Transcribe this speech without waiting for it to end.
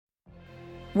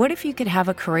What if you could have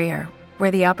a career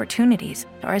where the opportunities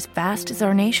are as vast as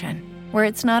our nation, where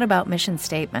it's not about mission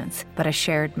statements, but a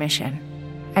shared mission?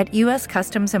 At U.S.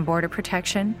 Customs and Border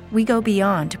Protection, we go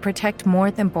beyond to protect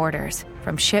more than borders.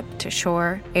 From ship to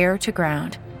shore, air to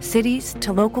ground, cities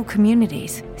to local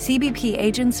communities, CBP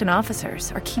agents and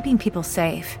officers are keeping people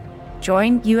safe.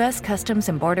 Join U.S. Customs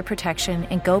and Border Protection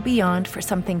and go beyond for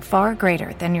something far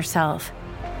greater than yourself.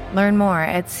 Learn more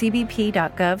at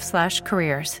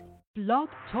cbp.gov/careers. Blog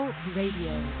Talk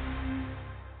Radio.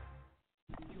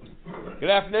 Good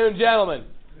afternoon, gentlemen.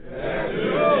 Good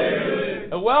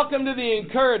afternoon. And welcome to the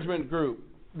encouragement group,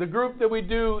 the group that we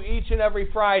do each and every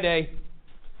Friday,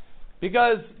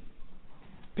 because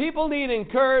people need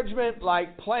encouragement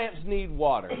like plants need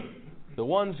water. The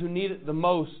ones who need it the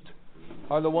most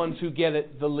are the ones who get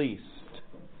it the least.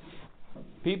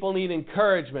 People need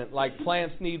encouragement like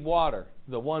plants need water.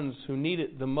 The ones who need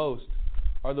it the most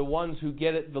are the ones who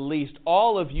get it the least.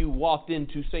 All of you walked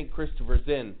into St. Christopher's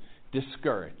Inn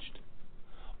discouraged.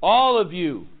 All of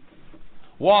you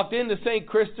walked into St.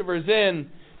 Christopher's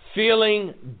Inn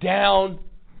feeling down.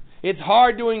 It's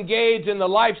hard to engage in the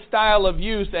lifestyle of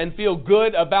youth and feel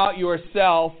good about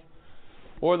yourself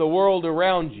or the world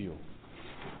around you.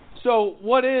 So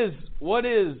what is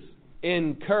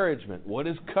encouragement? What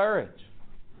is courage?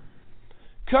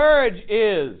 Courage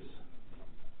is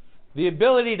the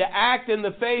ability to act in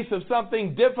the face of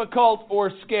something difficult or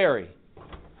scary.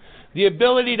 The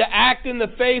ability to act in the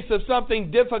face of something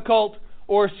difficult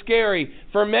or scary.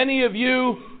 For many of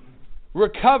you,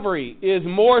 recovery is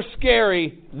more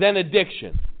scary than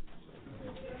addiction.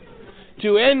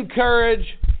 To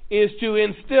encourage is to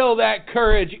instill that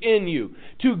courage in you,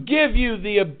 to give you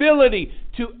the ability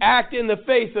to act in the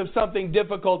face of something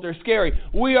difficult or scary.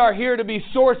 We are here to be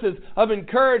sources of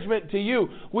encouragement to you.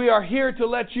 We are here to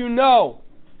let you know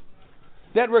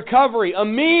that recovery, a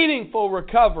meaningful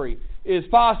recovery, is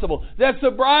possible. That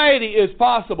sobriety is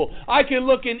possible. I can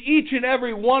look in each and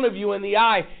every one of you in the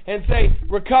eye and say,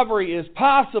 recovery is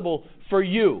possible for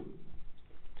you.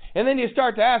 And then you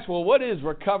start to ask, well, what is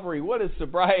recovery? What is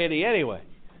sobriety anyway?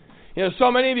 You know,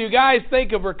 so many of you guys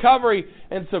think of recovery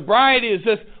and sobriety as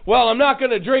just, well, I'm not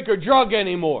going to drink or drug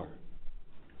anymore.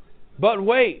 But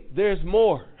wait, there's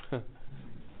more.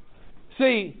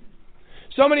 See,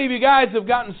 so many of you guys have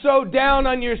gotten so down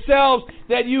on yourselves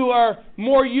that you are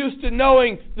more used to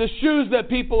knowing the shoes that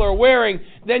people are wearing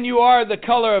than you are the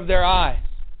color of their eyes.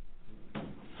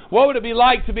 What would it be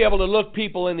like to be able to look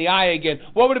people in the eye again?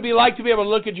 What would it be like to be able to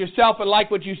look at yourself and like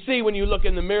what you see when you look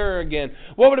in the mirror again?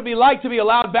 What would it be like to be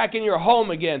allowed back in your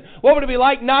home again? What would it be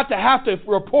like not to have to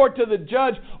report to the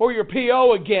judge or your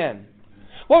PO again?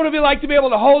 What would it be like to be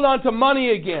able to hold on to money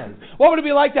again? What would it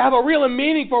be like to have a real and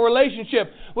meaningful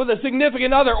relationship with a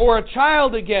significant other or a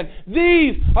child again?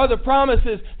 These are the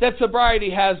promises that sobriety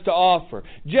has to offer.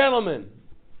 Gentlemen,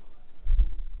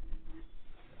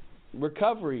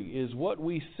 recovery is what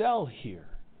we sell here.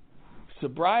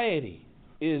 Sobriety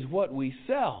is what we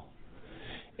sell.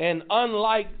 And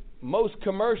unlike most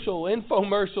commercial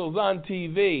infomercials on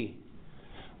TV,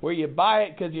 where you buy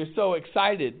it because you're so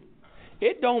excited,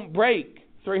 it don't break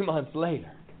 3 months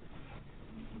later.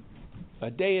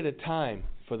 A day at a time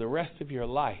for the rest of your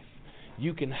life,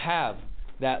 you can have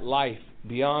that life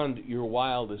beyond your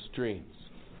wildest dreams.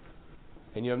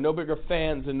 And you have no bigger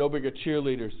fans and no bigger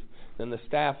cheerleaders than the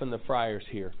staff and the friars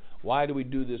here. Why do we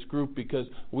do this group? Because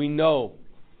we know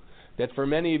that for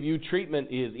many of you, treatment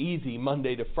is easy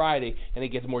Monday to Friday, and it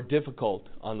gets more difficult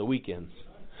on the weekends.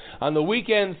 On the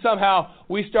weekends, somehow,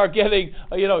 we start getting,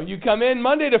 you come in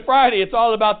Monday to Friday, it's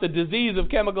all about the disease of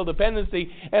chemical dependency,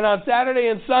 and on Saturday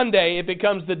and Sunday, it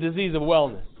becomes the disease of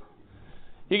wellness.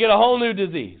 You get a whole new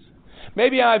disease.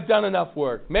 Maybe I've done enough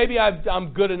work. Maybe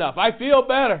I'm good enough. I feel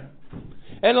better.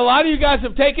 And a lot of you guys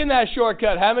have taken that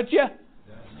shortcut, haven't you?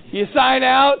 You sign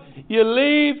out, you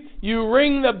leave, you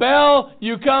ring the bell,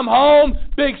 you come home,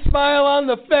 big smile on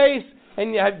the face,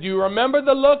 and do you remember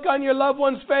the look on your loved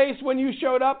one's face when you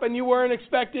showed up and you weren't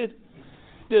expected?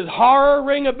 Does horror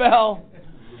ring a bell?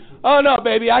 Oh no,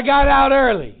 baby, I got out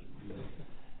early.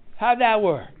 How'd that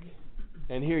work?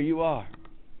 And here you are.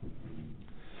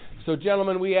 So,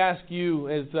 gentlemen, we ask you,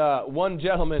 as one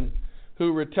gentleman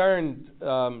who returned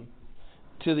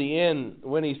to the inn,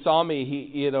 when he saw me,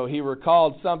 he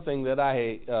recalled something that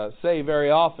I say very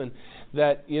often,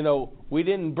 that, we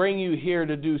didn't bring you here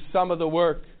to do some of the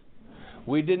work.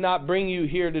 We did not bring you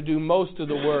here to do most of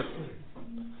the work.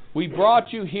 We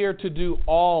brought you here to do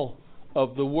all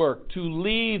of the work, to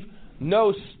leave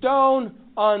no stone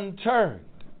unturned.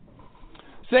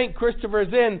 St.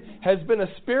 Christopher's Inn has been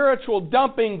a spiritual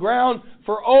dumping ground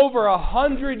for over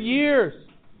 100 years.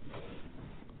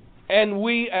 And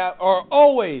we are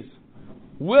always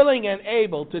willing and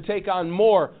able to take on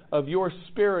more of your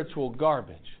spiritual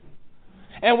garbage.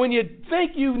 And when you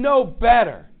think you know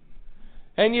better,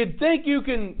 and you think you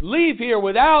can leave here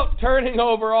without turning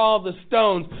over all the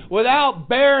stones, without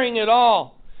bearing it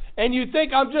all, and you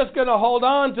think I'm just going to hold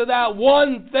on to that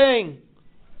one thing,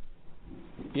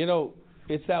 you know,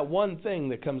 it's that one thing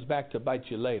that comes back to bite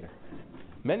you later.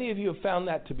 Many of you have found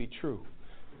that to be true.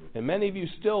 And many of you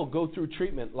still go through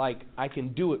treatment like, I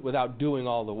can do it without doing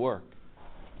all the work.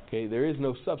 Okay, there is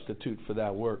no substitute for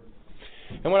that work.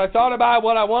 And when I thought about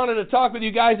what I wanted to talk with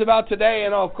you guys about today,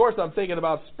 and of course I'm thinking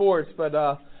about sports, but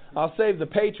I'll save the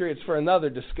Patriots for another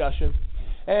discussion.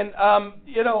 And,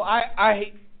 you know,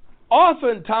 I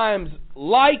oftentimes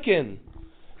liken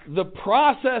the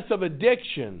process of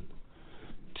addiction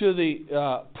to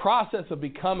the process of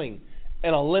becoming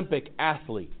an Olympic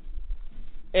athlete.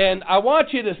 And I want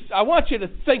you to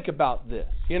think about this.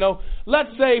 You know,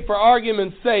 let's say for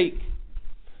argument's sake,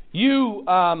 you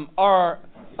are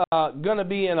going to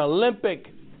be an Olympic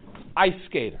ice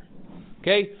skater.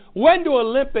 Okay? When do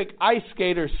Olympic ice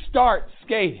skaters start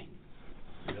skating?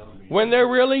 When they're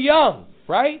really young,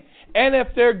 right? And if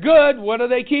they're good, what do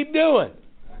they keep doing?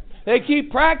 They keep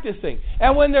practicing.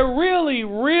 And when they're really,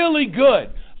 really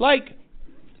good, like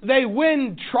they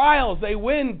win trials, they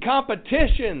win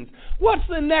competitions, what's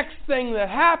the next thing that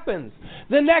happens?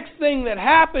 The next thing that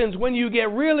happens when you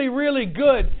get really, really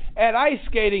good at ice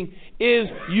skating is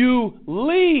you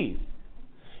leave.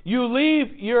 You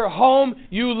leave your home,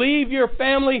 you leave your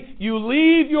family, you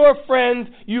leave your friends,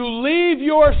 you leave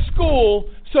your school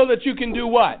so that you can do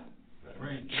what?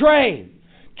 Train.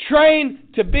 Train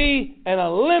to be an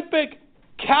Olympic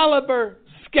caliber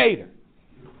skater.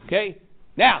 Okay?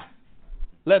 Now,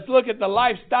 let's look at the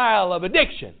lifestyle of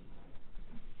addiction.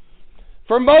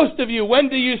 For most of you, when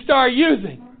do you start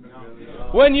using?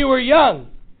 When you were young.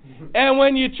 And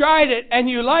when you tried it and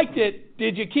you liked it,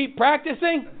 did you keep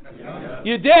practicing?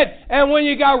 You did. And when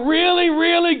you got really,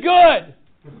 really good,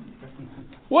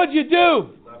 what'd you do?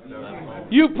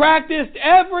 You practiced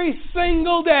every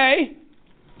single day,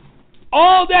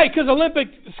 all day, because Olympic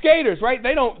skaters, right?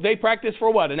 They practice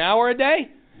for what, an hour a day?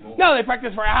 No, they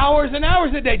practice for hours and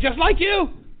hours a day, just like you.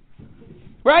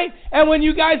 Right? And when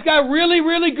you guys got really,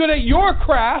 really good at your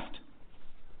craft,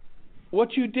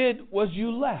 what you did was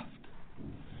you left.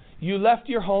 You left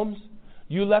your homes,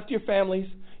 you left your families,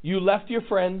 you left your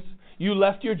friends, you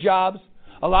left your jobs.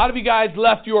 A lot of you guys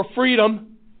left your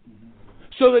freedom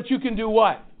so that you can do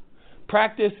what?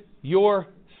 Practice your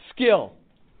skill.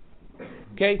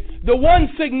 Okay? The one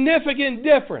significant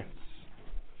difference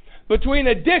between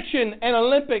addiction and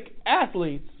Olympic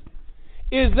athletes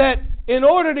is that in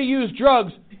order to use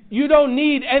drugs, you don't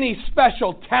need any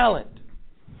special talent.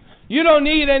 You don't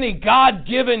need any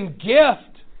God-given gift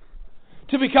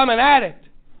to become an addict.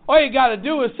 All you got to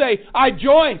do is say, I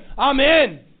join, I'm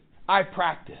in, I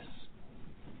practice.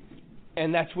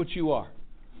 And that's what you are.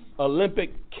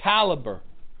 Olympic caliber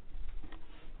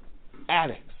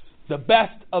addicts. The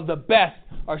best of the best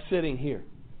are sitting here.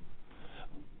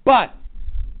 But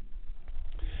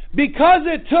because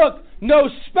it took no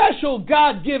special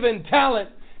God-given talent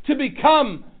to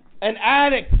become an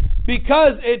addict,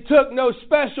 because it took no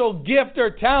special gift or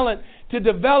talent to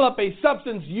develop a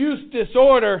substance use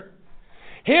disorder,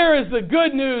 here is the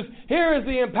good news, here is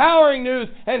the empowering news,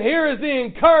 and here is the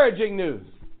encouraging news.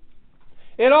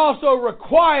 It also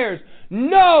requires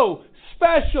no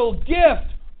special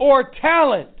gift or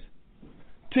talent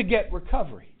to get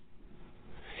recovery.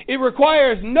 It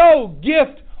requires no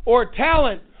gift or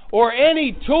talent or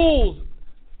any tools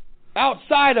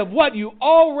outside of what you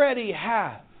already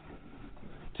have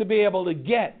to be able to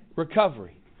get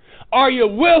recovery. Are you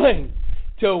willing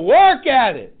to work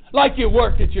at it like you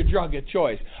worked at your drug of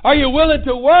choice? Are you willing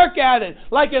to work at it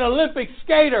like an Olympic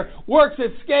skater works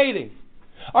at skating?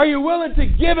 Are you willing to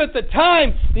give it the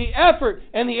time, the effort,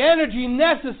 and the energy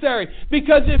necessary?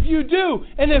 Because if you do,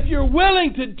 and if you're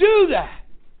willing to do that,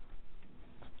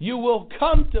 you will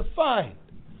come to find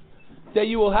that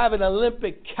you will have an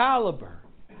Olympic caliber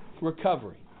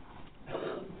recovery.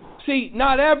 See,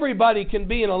 not everybody can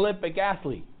be an Olympic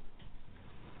athlete.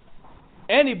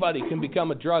 Anybody can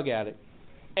become a drug addict.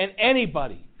 And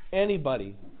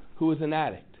anybody who is an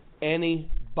addict,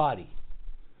 anybody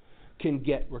can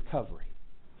get recovery.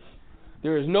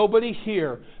 There is nobody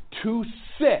here too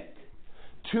sick,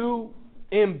 too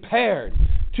impaired,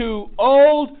 too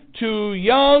old, too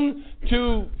young,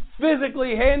 too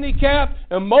physically handicapped,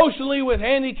 emotionally with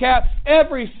handicap.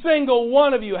 Every single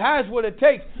one of you has what it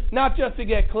takes, not just to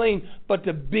get clean, but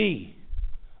to be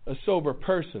a sober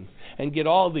person and get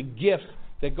all the gifts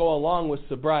that go along with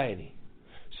sobriety.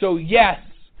 So yes,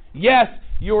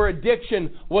 your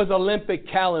addiction was Olympic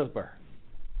caliber.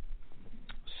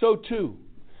 So too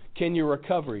can your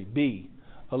recovery be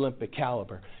Olympic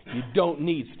caliber. You don't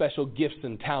need special gifts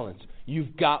and talents.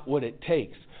 You've got what it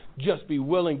takes. Just be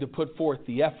willing to put forth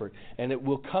the effort, and it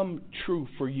will come true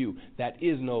for you. That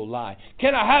is no lie.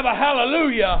 Can I have a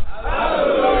hallelujah?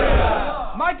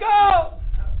 Hallelujah! Michael!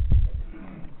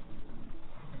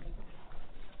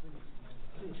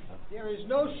 There is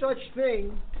no such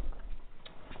thing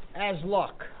as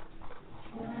luck.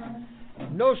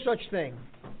 No such thing.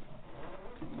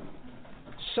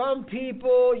 Some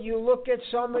people, you look at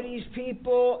some of these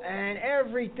people, and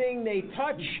everything they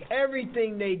touch,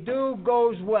 everything they do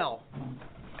goes well.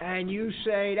 And you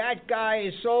say, that guy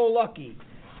is so lucky.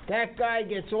 That guy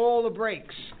gets all the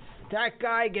breaks. That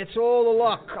guy gets all the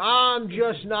luck. I'm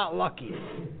just not lucky.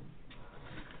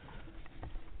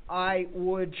 I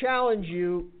would challenge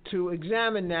you to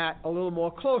examine that a little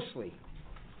more closely.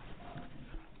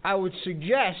 I would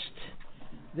suggest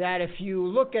that if you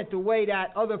look at the way that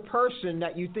other person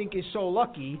that you think is so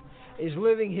lucky is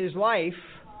living his life,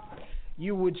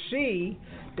 you would see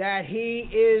that he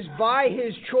is, by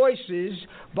his choices,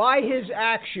 by his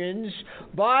actions,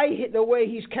 by the way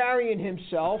he's carrying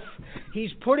himself,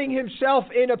 he's putting himself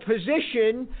in a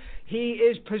position, he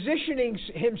is positioning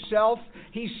himself,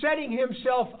 he's setting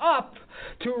himself up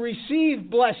to receive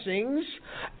blessings,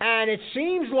 and it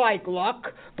seems like luck,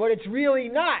 but it's really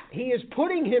not. He is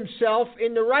putting himself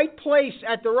in the right place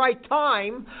at the right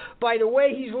time by the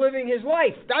way he's living his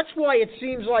life. That's why it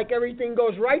seems like everything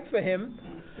goes right for him.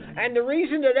 And the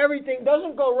reason that everything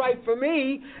doesn't go right for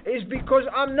me is because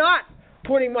I'm not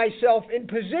putting myself in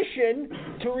position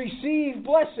to receive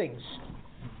blessings.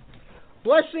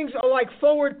 Blessings are like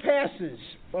forward passes.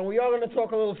 Well, we are going to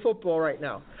talk a little football right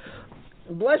now.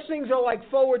 Blessings are like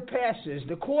forward passes.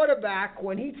 The quarterback,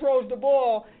 when he throws the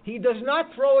ball, he does not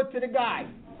throw it to the guy.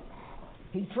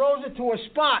 He throws it to a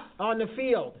spot on the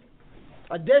field,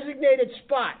 a designated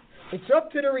spot. It's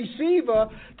up to the receiver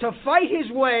to fight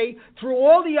his way through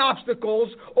all the obstacles,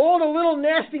 all the little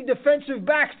nasty defensive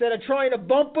backs that are trying to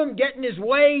bump him, get in his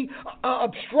way,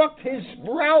 obstruct his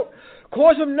route,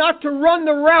 cause him not to run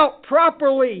the route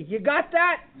properly. You got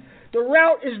that? The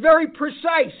route is very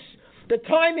precise. The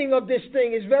timing of this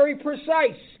thing is very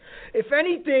precise. If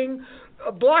anything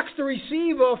blocks the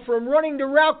receiver from running the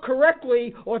route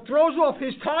correctly or throws off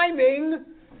his timing,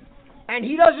 and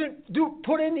he doesn't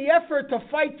put in the effort to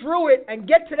fight through it and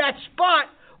get to that spot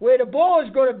where the ball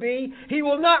is going to be, he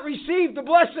will not receive the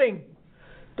blessing.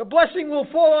 The blessing will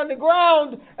fall on the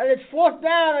ground, and it's fourth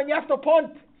down, and you have to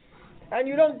punt. And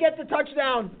you don't get the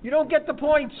touchdown. You don't get the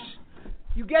points.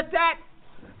 You get that?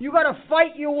 You got to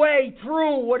fight your way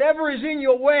through whatever is in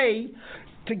your way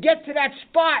to get to that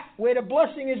spot where the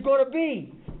blessing is going to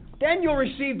be. Then you'll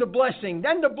receive the blessing.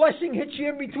 Then the blessing hits you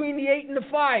in between the 8 and the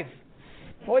 5.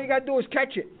 All you got to do is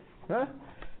catch it. Huh?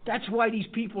 That's why these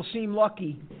people seem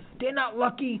lucky. They're not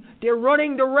lucky. They're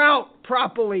running the route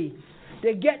properly.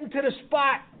 They're getting to the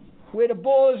spot where the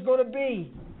ball is going to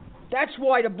be. That's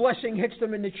why the blessing hits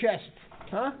them in the chest.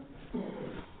 Huh?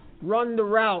 Run the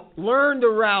route. Learn the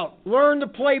route. Learn the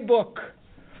playbook.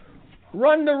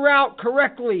 Run the route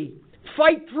correctly.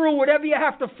 Fight through whatever you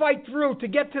have to fight through to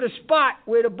get to the spot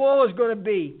where the ball is going to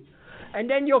be. And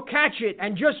then you'll catch it.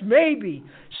 And just maybe,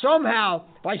 somehow,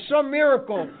 by some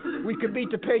miracle, we could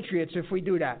beat the Patriots if we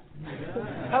do that.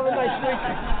 Have a nice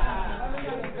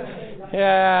week.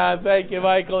 Yeah, thank you,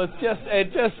 Michael.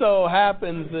 It just so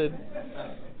happens that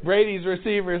Brady's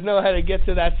receivers know how to get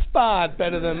to that spot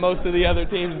better than most of the other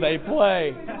teams they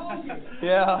play.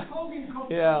 Yeah.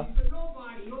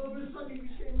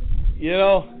 You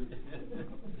know,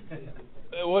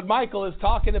 what Michael is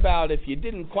talking about, if you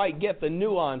didn't quite get the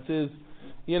nuances,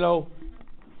 you know,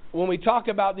 when we talk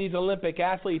about these Olympic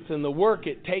athletes and the work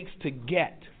it takes to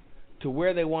get to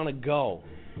where they want to go,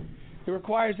 it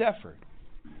requires effort.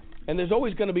 And there's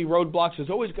always going to be roadblocks. There's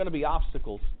always going to be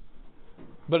obstacles.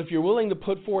 But if you're willing to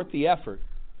put forth the effort,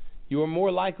 you are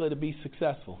more likely to be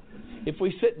successful. If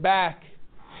we sit back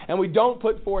and we don't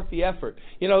put forth the effort,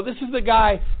 you know, this is the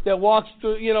guy that walks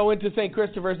through, you know, into St.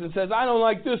 Christopher's and says, I don't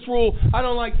like this rule, I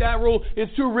don't like that rule,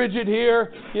 it's too rigid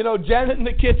here, you know, Janet in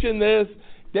the kitchen this,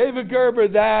 David Gerber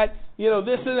that, you know,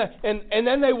 this and that, and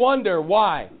then they wonder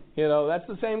why. You know, that's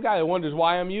the same guy that wonders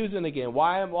why I'm using again,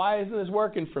 why isn't this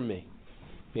working for me?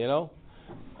 You know,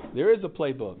 there is a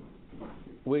playbook.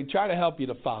 We try to help you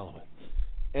to follow it.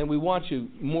 And we want you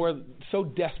so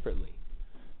desperately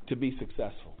to be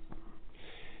successful.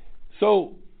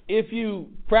 So if you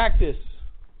practice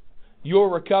your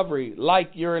recovery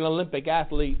like you're an Olympic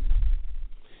athlete,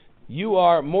 you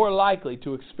are more likely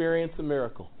to experience a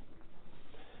miracle.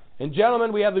 And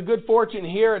gentlemen, we have the good fortune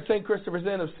here at St. Christopher's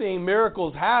Inn of seeing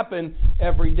miracles happen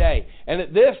every day. And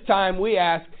at this time we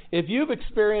ask, if you've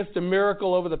experienced a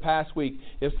miracle over the past week,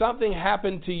 if something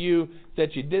happened to you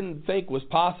that you didn't think was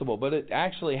possible, but it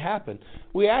actually happened,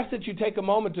 we ask that you take a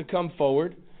moment to come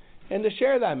forward and to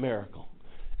share that miracle.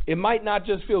 It might not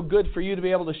just feel good for you to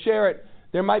be able to share it.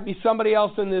 There might be somebody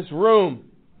else in this room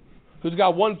who's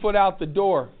got one foot out the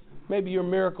door. Maybe your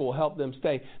miracle will help them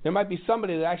stay. There might be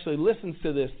somebody that actually listens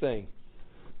to this thing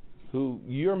who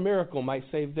your miracle might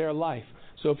save their life.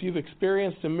 So if you've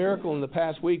experienced a miracle in the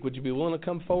past week, would you be willing to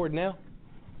come forward now?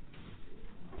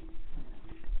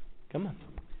 Come on.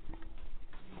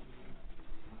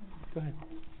 Go ahead.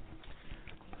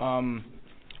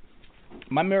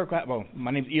 My miracle, well,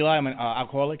 my name's Eli. I'm an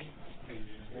alcoholic.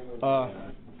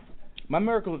 My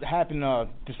miracle happened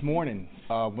this morning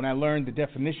when I learned the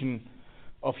definition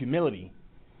of humility.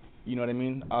 You know what I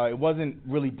mean? It wasn't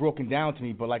really broken down to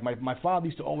me, but like my father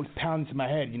used to always pound into my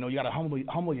head, you got to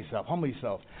humble yourself.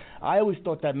 I always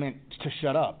thought that meant to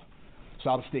shut up, so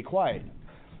I would stay quiet.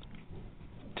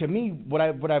 To me, what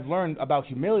I've learned about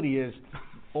humility is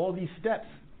all these steps.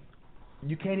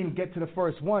 You can't even get to the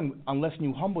first one unless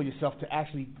you humble yourself to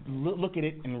actually look at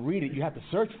it and read it. You have to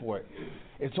search for it.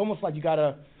 It's almost like you got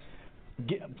to,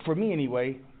 for me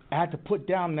anyway, I had to put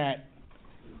down that.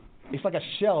 It's like a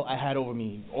shell I had over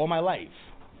me all my life.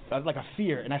 That's like a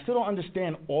fear, and I still don't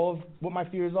understand all of what my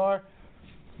fears are,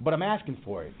 but I'm asking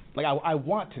for it. Like I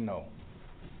want to know,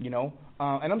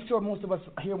 and I'm sure most of us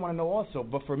here want to know also.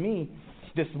 But for me,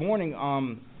 this morning,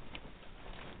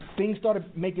 things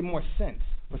started making more sense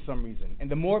for some reason,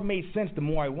 and the more it made sense, the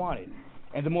more I wanted,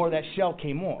 and the more that shell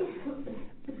came off.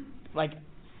 Like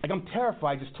I'm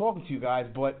terrified just talking to you guys,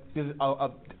 but there's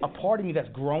a part of me that's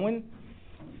growing,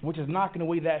 which is knocking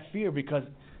away that fear because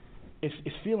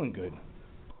it's feeling good,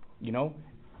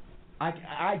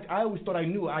 I always thought I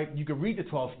knew. You could read the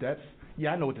 12 steps.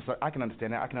 Yeah, I know what this. I can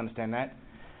understand that.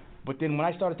 But then when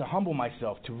I started to humble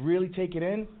myself to really take it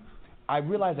in, I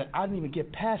realized that I didn't even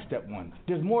get past step one.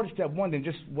 There's more to step one than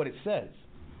just what it says.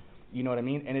 You know what I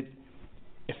mean? And it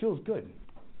feels good.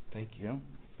 Thank you.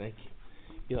 Thank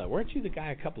you. Eli, weren't you the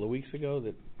guy a couple of weeks ago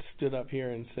that stood up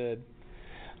here and said,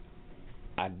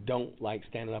 I don't like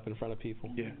standing up in front of people?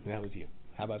 Yeah. That was you.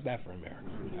 How about that for a miracle?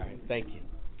 All right, thank you.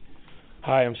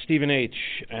 Hi, I'm Stephen H.,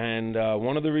 and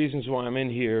one of the reasons why I'm in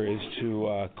here is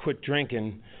to quit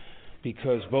drinking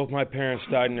because both my parents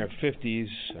died in their 50s,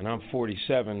 and I'm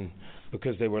 47,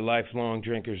 because they were lifelong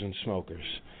drinkers and smokers.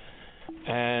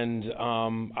 And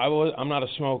I'm not a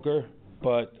smoker,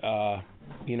 but, the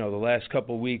last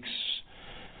couple of weeks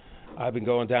I've been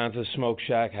going down to the smoke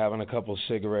shack, having a couple of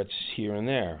cigarettes here and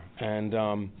there. And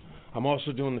I'm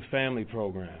also doing the family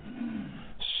program.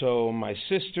 So my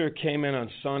sister came in on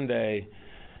Sunday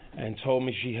and told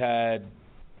me she had,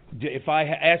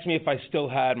 asked me if I still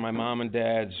had my mom and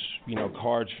dad's,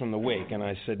 cards from the wake. And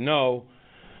I said no,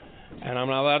 and I'm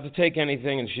not allowed to take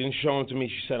anything. And she didn't show them to me.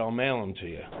 She said, I'll mail them to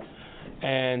you.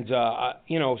 And,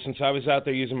 since I was out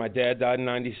there using, my dad died in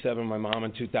 97, my mom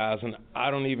in 2000,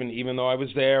 I don't even though I was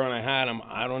there and I had them,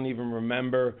 I don't even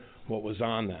remember what was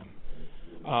on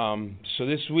them. So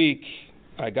this week,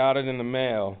 I got it in the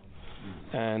mail,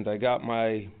 and I got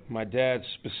my dad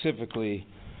specifically.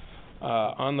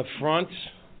 On the front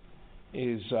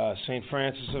is St.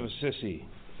 Francis of Assisi.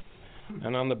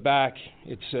 And on the back,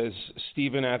 it says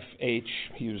Stephen F. H.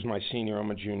 He was my senior, I'm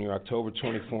a junior, October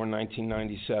 24,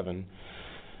 1997.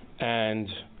 And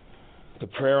the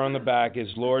prayer on the back is,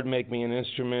 Lord, make me an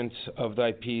instrument of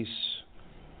thy peace.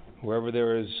 Wherever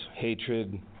there is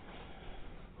hatred,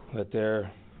 let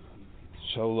there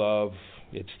sow love.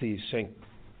 It's the St.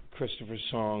 Christopher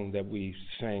song that we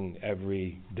sing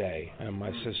every day. And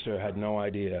my sister had no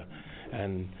idea.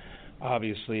 And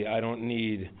obviously, I don't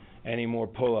need any more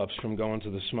pull-ups from going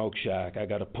to the smoke shack. I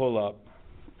got to pull up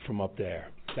from up there.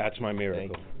 That's my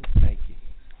miracle. Thank you.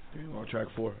 Yeah, well, track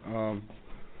 4.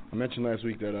 I mentioned last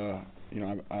week that a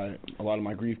lot of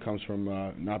my grief comes from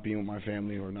not being with my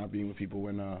family or not being with people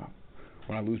when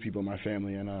I lose people in my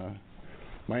family. And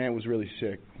my aunt was really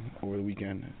sick over the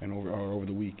weekend and over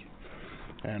the week.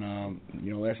 And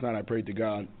last night I prayed to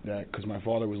God that because my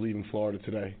father was leaving Florida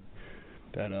today,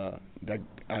 that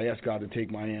I asked God to take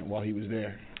my aunt while he was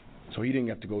there. So he didn't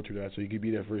have to go through that, so he could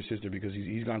be there for his sister because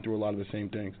he's gone through a lot of the same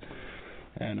things.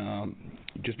 And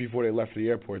just before they left for the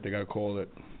airport, they got a call that,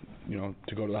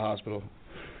 to go to the hospital.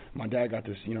 My dad got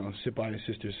to, sit by his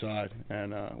sister's side,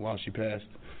 and while she passed,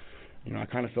 I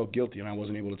kind of felt guilty, and I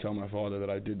wasn't able to tell my father that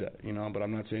I did that, But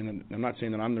I'm not saying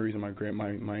that I'm the reason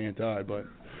my aunt died, but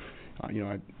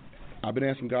I've been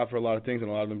asking God for a lot of things, and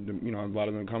a lot of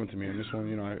them coming to me. And this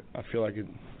one, I feel like it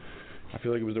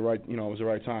was the right, it was the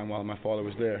right time while my father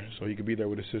was there, so he could be there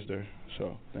with his sister.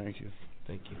 So thank you.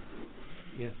 Thank you.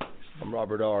 Yes. I'm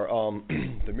Robert R.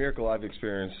 The miracle I've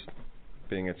experienced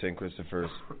being at St.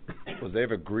 Christopher's was they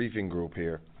have a grieving group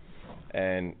here,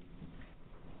 and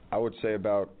I would say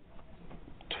about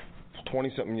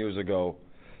 20-something years ago,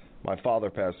 my father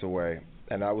passed away,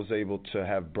 and I was able to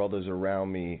have brothers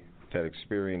around me that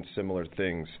experienced similar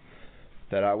things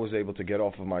that I was able to get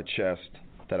off of my chest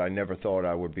that I never thought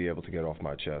I would be able to get off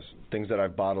my chest. Things that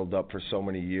I've bottled up for so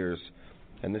many years,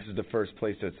 and this is the first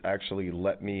place that's actually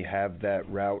let me have that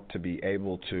route to be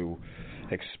able to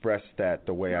express that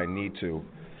the way I need to.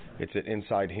 It's an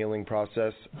inside healing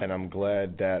process, and I'm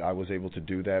glad that I was able to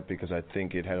do that because I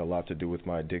think it had a lot to do with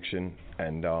my addiction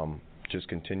and just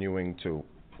continuing to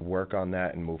work on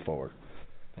that and move forward.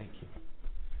 Thank you.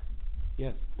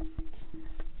 Yes.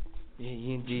 Yeah,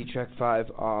 E&G Track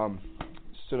 5.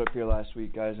 Stood up here last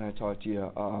week, guys, and I talked to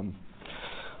you.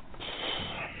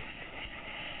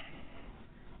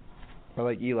 I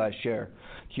like Eli's share.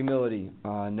 Humility.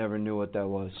 Never knew what that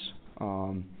was.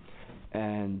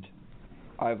 And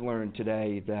I've learned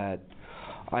today that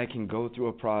I can go through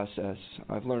a process.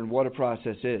 I've learned what a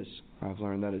process is. I've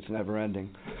learned that it's never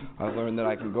ending. I've learned that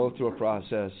I can go through a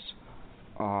process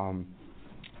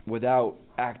without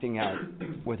acting out,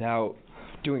 without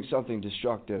doing something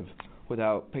destructive,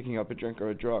 without picking up a drink or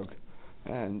a drug.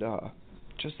 And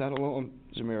just that alone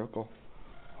is a miracle.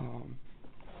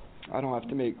 I don't have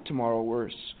to make tomorrow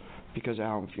worse because of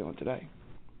how I'm feeling today.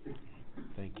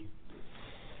 Thank you.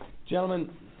 Gentlemen,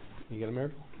 you got a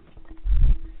miracle?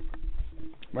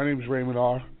 My name is Raymond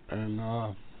R., and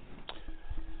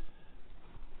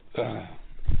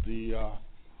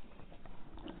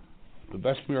the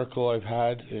best miracle I've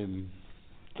had in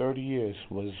 30 years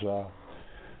was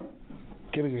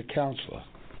getting a counselor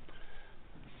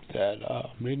that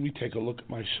made me take a look at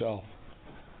myself.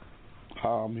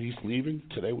 He's leaving.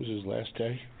 Today was his last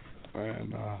day,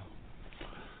 and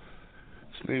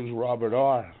his name's Robert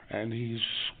R., and he's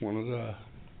one of the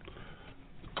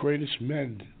greatest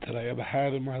men that I ever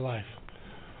had in my life.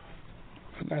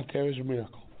 And that there is a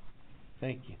miracle.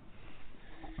 Thank you.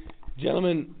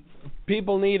 Gentlemen,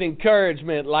 people need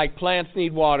encouragement like plants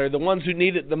need water. The ones who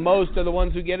need it the most are the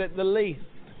ones who get it the least.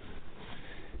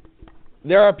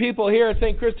 There are people here at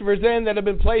St. Christopher's Inn that have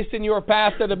been placed in your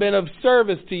path that have been of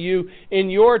service to you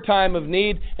in your time of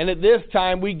need, and at this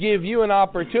time we give you an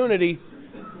opportunity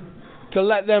to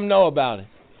let them know about it.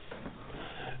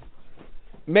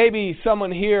 Maybe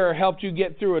someone here helped you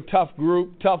get through a tough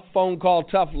group, tough phone call,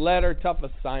 tough letter, tough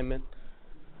assignment.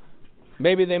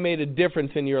 Maybe they made a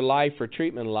difference in your life or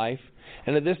treatment life.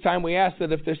 And at this time we ask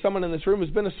that if there's someone in this room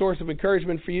who's been a source of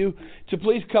encouragement for you, to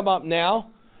please come up now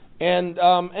and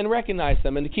recognize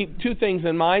them. And to keep two things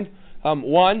in mind.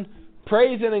 One,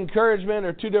 praise and encouragement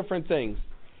are two different things.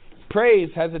 Praise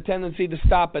has a tendency to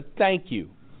stop at thank you.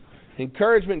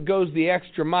 Encouragement goes the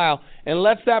extra mile and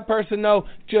lets that person know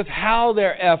just how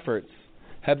their efforts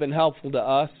have been helpful to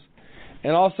us.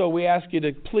 And also we ask you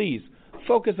to please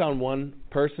focus on one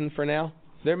person for now.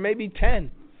 There may be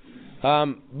 10.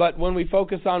 But when we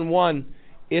focus on one,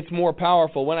 it's more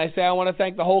powerful. When I say I want to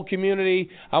thank the whole community,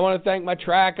 I want to thank my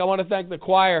track, I want to thank the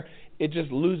choir, it just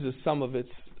loses some of its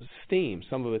steam,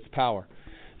 some of its power.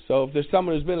 So if there's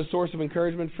someone who's been a source of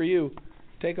encouragement for you,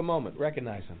 take a moment,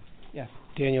 recognize them. Yes.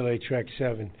 Daniel A. Track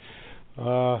 7.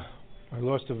 I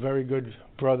lost a very good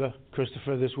brother,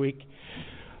 Christopher, this week.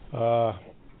 I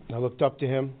looked up to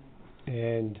him,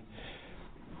 and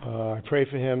I pray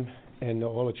for him and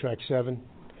all of Track 7.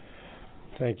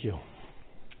 Thank you.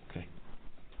 Okay.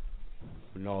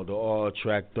 Ronaldo R.,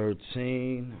 Track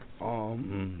 13.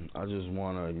 I just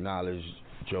want to acknowledge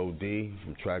Joe D.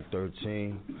 from Track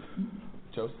 13.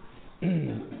 Joseph?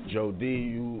 Joe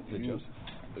D.,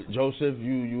 Joseph,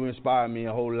 you inspire me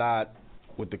a whole lot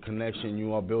with the connection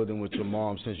you are building with your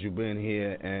mom since you've been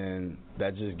here, and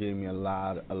that just gave me a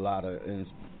lot of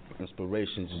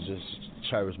inspiration to just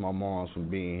cherish my mom from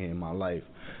being here in my life,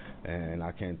 and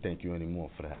I can't thank you anymore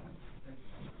for that.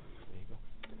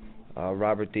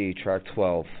 Robert D., Track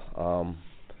 12.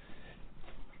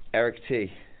 Eric T.,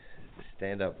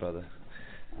 stand up, brother.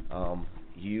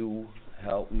 You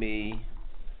helped me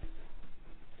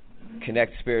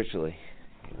connect spiritually.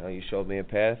 You showed me a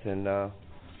path, and I'm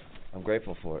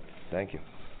grateful for it. Thank you.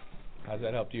 How's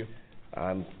that helped you?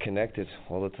 I'm connected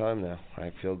all the time now.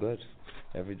 I feel good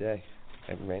every day,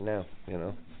 right now,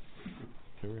 Yeah.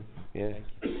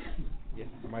 Yeah.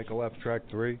 Michael F., Track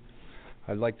 3.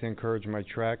 I'd like to encourage my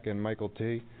track and Michael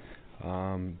T.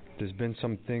 There's been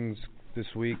some things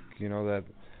this week, that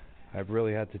I've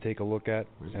really had to take a look at,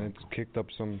 and it's kicked up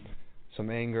some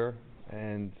anger,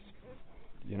 and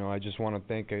I just want to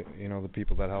thank the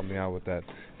people that helped me out with that.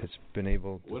 It's been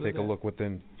able to take a look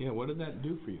within. Yeah, what did that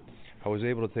do for you? I was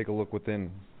able to take a look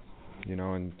within,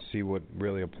 and see what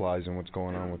really applies and what's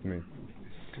going on with me.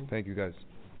 Thank you, guys.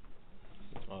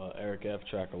 Eric F,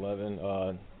 track 11.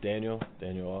 Daniel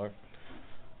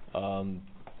R.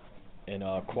 In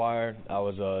choir, I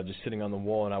was just sitting on the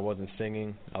wall and I wasn't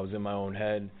singing. I was in my own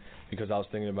head because I was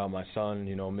thinking about my son,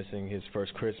 missing his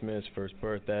first Christmas, first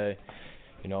birthday,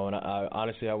 and I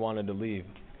honestly I wanted to leave.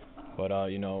 But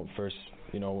first,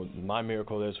 my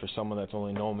miracle is for someone that's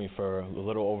only known me for a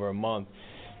little over a month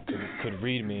could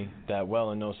read me that well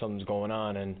and know something's going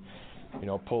on, and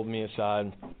pulled me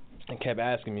aside and kept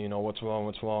asking me, what's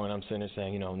wrong, and I'm sitting there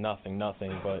saying, nothing,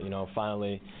 but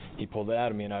finally he pulled it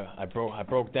out of me, and I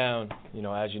broke down,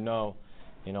 as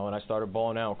and I started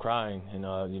bawling out, crying, and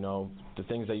the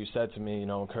things that you said to me,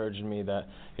 encouraging me that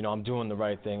I'm doing the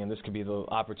right thing, and this could be the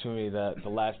opportunity that the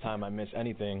last time I miss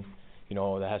anything,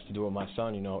 that has to do with my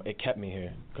son, it kept me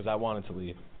here because I wanted to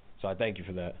leave. So I thank you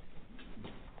for that.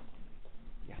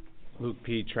 Luke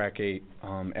P, track 8.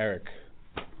 Eric,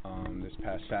 this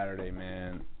past Saturday,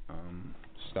 man,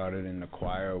 started in the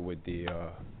choir with the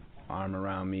arm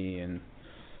around me and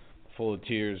full of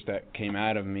tears that came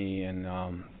out of me, and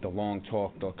the long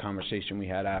talk, the conversation we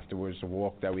had afterwards, the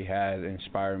walk that we had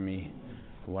inspired me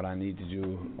for what I need to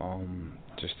do.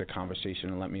 Just the conversation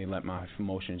and let my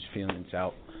emotions, feelings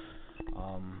out.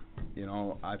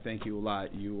 I thank you a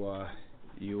lot. You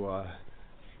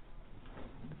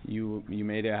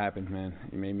made it happen, man.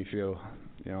 You made me feel,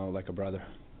 like a brother.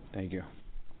 Thank you.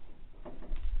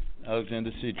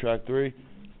 Alexander C, track 3.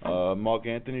 Mark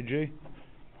Anthony G.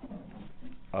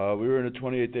 We were in a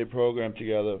 28-day program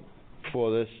together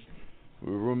before this.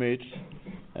 We were roommates,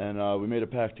 and we made a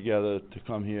pact together to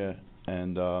come here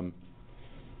and,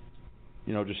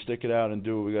 just stick it out and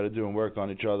do what we got to do and work on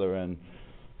each other. And,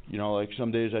 like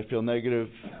some days I feel negative,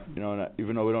 and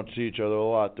even though we don't see each other a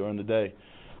lot during the day,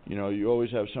 you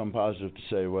always have something positive to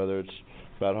say, whether it's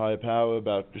about higher power,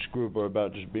 about this group, or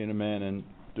about just being a man and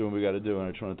doing what we got to do, and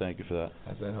I just want to thank you for that.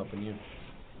 How's that helping you?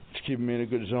 It's keeping me in a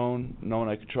good zone, knowing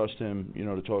I can trust him,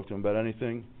 to talk to him about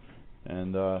anything,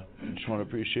 and I just want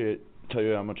to tell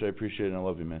you how much I appreciate it, and I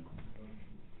love you, man.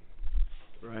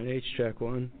 Ryan H, track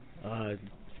 1.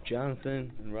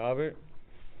 Jonathan and Robert,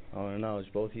 I want to acknowledge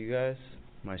both of you guys,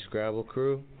 my Scrabble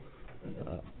crew.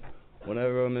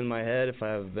 Whenever I'm in my head, if I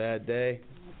have a bad day,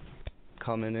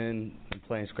 coming in and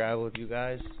playing Scrabble with you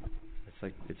guys,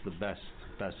 it's the best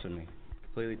for me.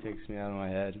 Completely takes me out of my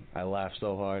head. I laugh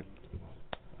so hard.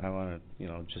 I want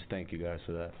to, just thank you guys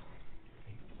for that.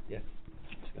 Yeah,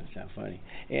 it's going to sound funny.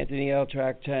 Anthony L,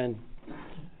 track 10.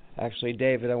 Actually,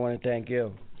 David, I want to thank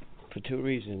you for 2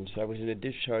 reasons. I was in the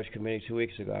discharge committee 2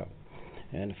 weeks ago,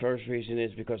 and the first reason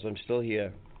is because I'm still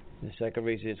here. And the second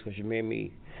reason is because you made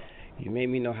me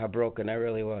know how broken I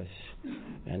really was,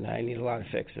 and I need a lot of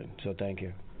fixing. So thank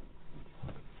you.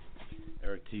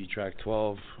 Eric T, track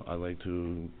 12. I'd like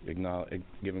to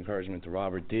give encouragement to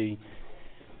Robert D.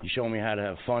 You showed me how to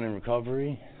have fun in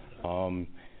recovery.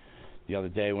 The other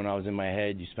day when I was in my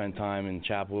head, you spent time in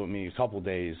chapel with me a couple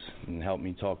days and helped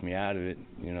me talk me out of it.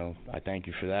 I thank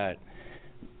you for that.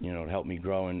 It helped me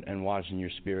grow, and watching your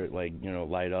spirit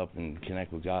light up and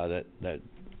connect with God, that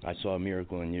I saw a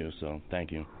miracle in you, so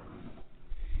thank you.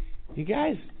 You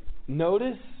guys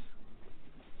notice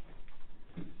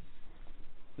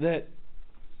that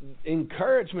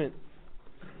encouragement,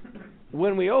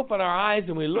 when we open our eyes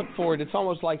and we look for it, it's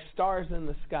almost like stars in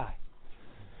the sky.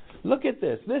 Look at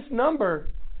this. This number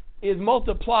is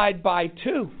multiplied by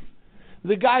 2.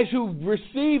 The guys who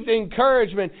received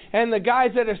encouragement and the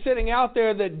guys that are sitting out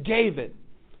there that gave it.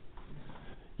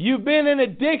 You've been in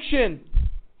addiction,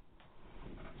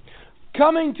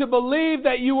 coming to believe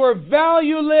that you were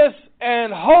valueless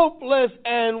and hopeless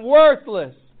and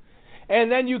worthless.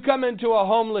 And then you come into a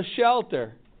homeless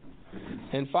shelter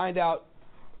and find out,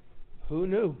 who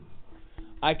knew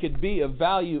I could be of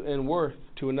value and worth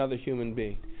to another human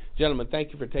being. Gentlemen,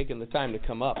 thank you for taking the time to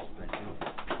come up.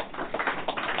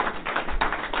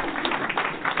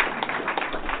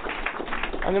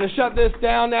 I'm going to shut this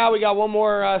down now. We got one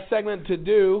more segment to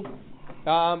do.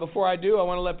 Before I do, I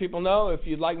want to let people know, if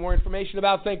you'd like more information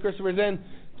about St. Christopher's Inn,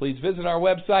 please visit our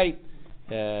website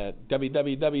at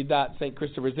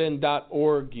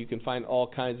www.stchristopher'sinn.org. You can find all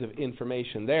kinds of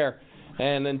information there.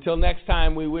 And until next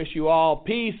time, we wish you all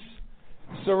peace,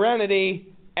 serenity,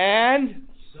 and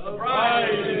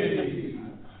sobriety.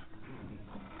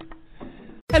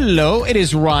 Hello, it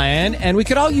is Ryan, and we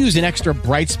could all use an extra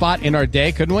bright spot in our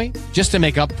day, couldn't we? Just to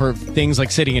make up for things like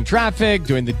sitting in traffic,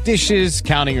 doing the dishes,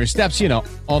 counting your steps,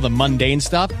 all the mundane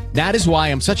stuff. That is why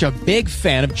I'm such a big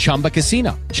fan of Chumba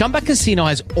Casino. Chumba Casino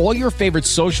has all your favorite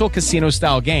social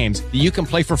casino-style games that you can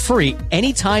play for free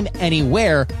anytime,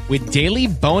 anywhere with daily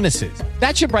bonuses.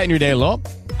 That should brighten your day a little.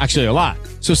 Actually, a lot.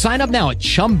 So sign up now at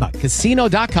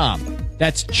ChumbaCasino.com.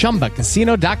 That's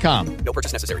ChumbaCasino.com. No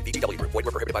purchase necessary. VGW Group. Void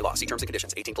where prohibited by law. See terms and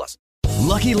conditions. 18+.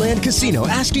 Lucky Land Casino,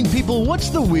 asking people,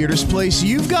 what's the weirdest place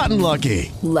you've gotten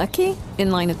lucky? Lucky? In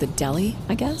line at the deli,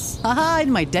 I guess? Aha,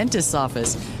 in my dentist's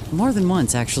office. More than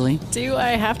once, actually. Do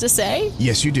I have to say?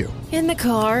 Yes, you do. In the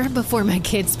car before my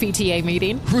kids' PTA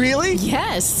meeting. Really?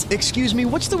 Yes. Excuse me,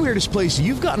 what's the weirdest place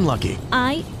you've gotten lucky?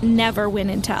 I never win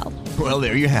and tell. Well,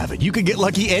 there you have it. You can get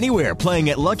lucky anywhere, playing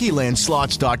at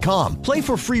LuckyLandSlots.com. Play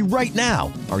for free right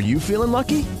now. Are you feeling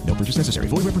lucky? No purchase necessary.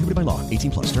 Void where prohibited by law.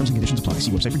 18+. Terms and conditions apply.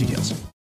 See website for details.